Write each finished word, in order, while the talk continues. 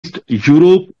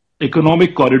Europe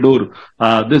Economic Corridor.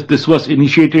 This was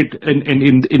initiated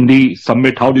in the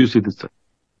summit. How do you see this, sir?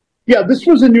 Yeah, this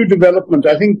was a new development.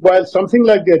 I think while something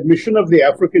like the admission of the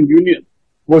African Union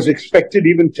was expected,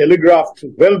 even telegraphed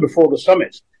well before the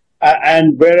summit,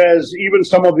 and whereas even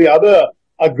some of the other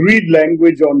agreed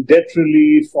language on debt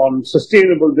relief, on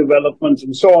sustainable development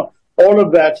and so on, all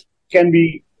of that can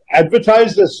be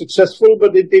advertised as successful,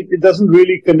 but it doesn't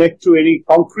really connect to any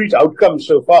concrete outcome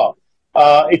so far.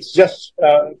 It's just,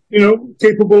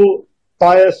 capable,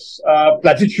 pious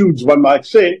platitudes, one might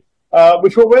say,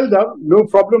 which were well done, no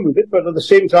problem with it. But at the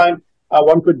same time,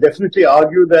 one could definitely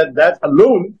argue that that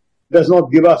alone does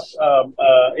not give us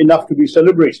enough to be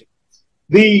celebrating.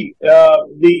 The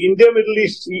India Middle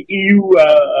East EU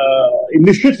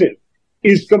initiative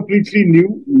is completely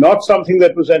new, not something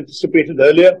that was anticipated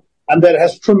earlier, and that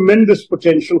has tremendous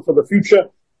potential for the future,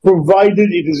 provided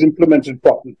it is implemented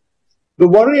properly. The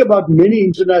worry about many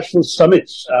international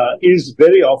summits is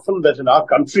very often that in our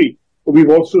country, we've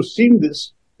also seen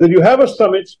this, that you have a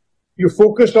summit, you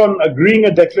focus on agreeing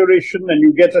a declaration and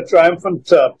you get a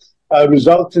triumphant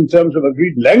result in terms of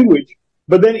agreed language,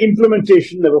 but then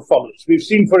implementation never follows. We've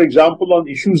seen, for example, on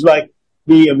issues like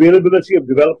the availability of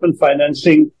development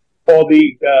financing or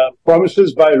the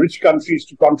promises by rich countries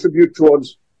to contribute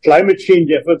towards climate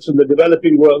change efforts in the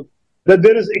developing world, that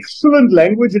there is excellent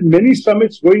language in many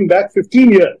summits going back 15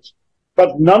 years.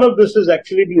 But none of this has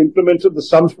actually been implemented. The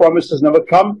sums promised has never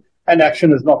come and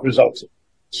action has not resulted.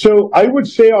 So I would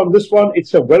say on this one,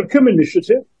 it's a welcome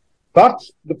initiative, but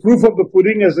the proof of the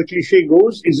pudding, as the cliche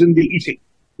goes, is in the eating.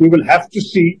 We will have to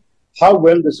see how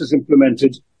well this is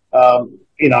implemented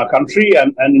in our country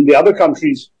and in the other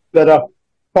countries that are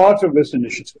part of this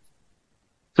initiative.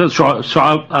 So,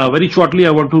 very shortly,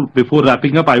 before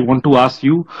wrapping up, I want to ask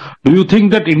you, do you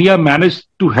think that India managed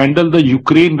to handle the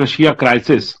Ukraine-Russia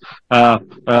crisis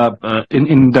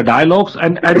in the dialogues?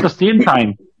 And at the same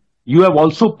time, you have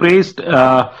also praised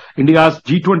India's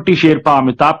G20 Sherpa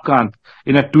Amitabh Kant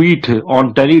in a tweet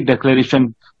on tariff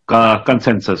declaration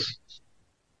consensus.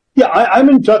 Yeah, I'm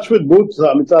in touch with both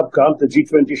Amitabh Kant, the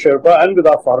G20 Sherpa, and with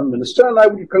our foreign minister, and I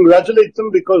would congratulate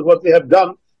them because what they have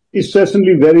done is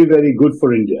certainly very, very good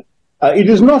for India. It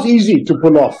is not easy to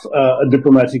pull off a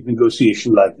diplomatic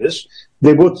negotiation like this.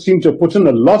 They both seem to have put in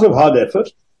a lot of hard effort,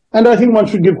 and I think one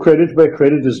should give credit where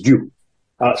credit is due.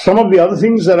 Some of the other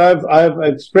things that I've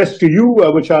expressed to you,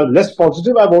 which are less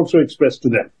positive, I've also expressed to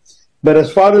them. But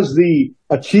as far as the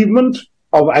achievement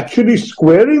of actually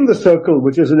squaring the circle,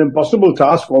 which is an impossible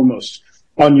task almost,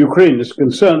 on Ukraine is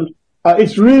concerned,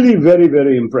 it's really very,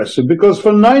 very impressive. Because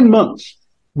for 9 months,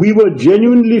 we were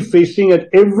genuinely facing at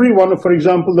every one of, for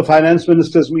example, the finance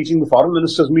ministers meeting, the foreign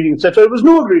ministers meeting, etc. There was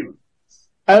no agreement.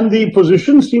 And the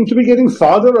positions seemed to be getting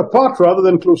farther apart rather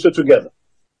than closer together.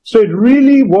 So it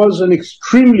really was an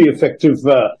extremely effective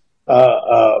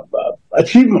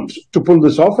achievement to pull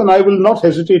this off. And I will not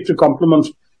hesitate to compliment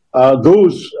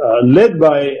those led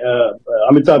by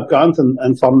Amitabh Kant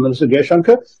and Foreign Minister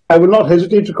Jaishankar. I will not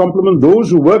hesitate to compliment those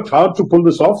who worked hard to pull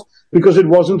this off because it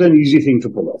wasn't an easy thing to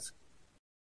pull off.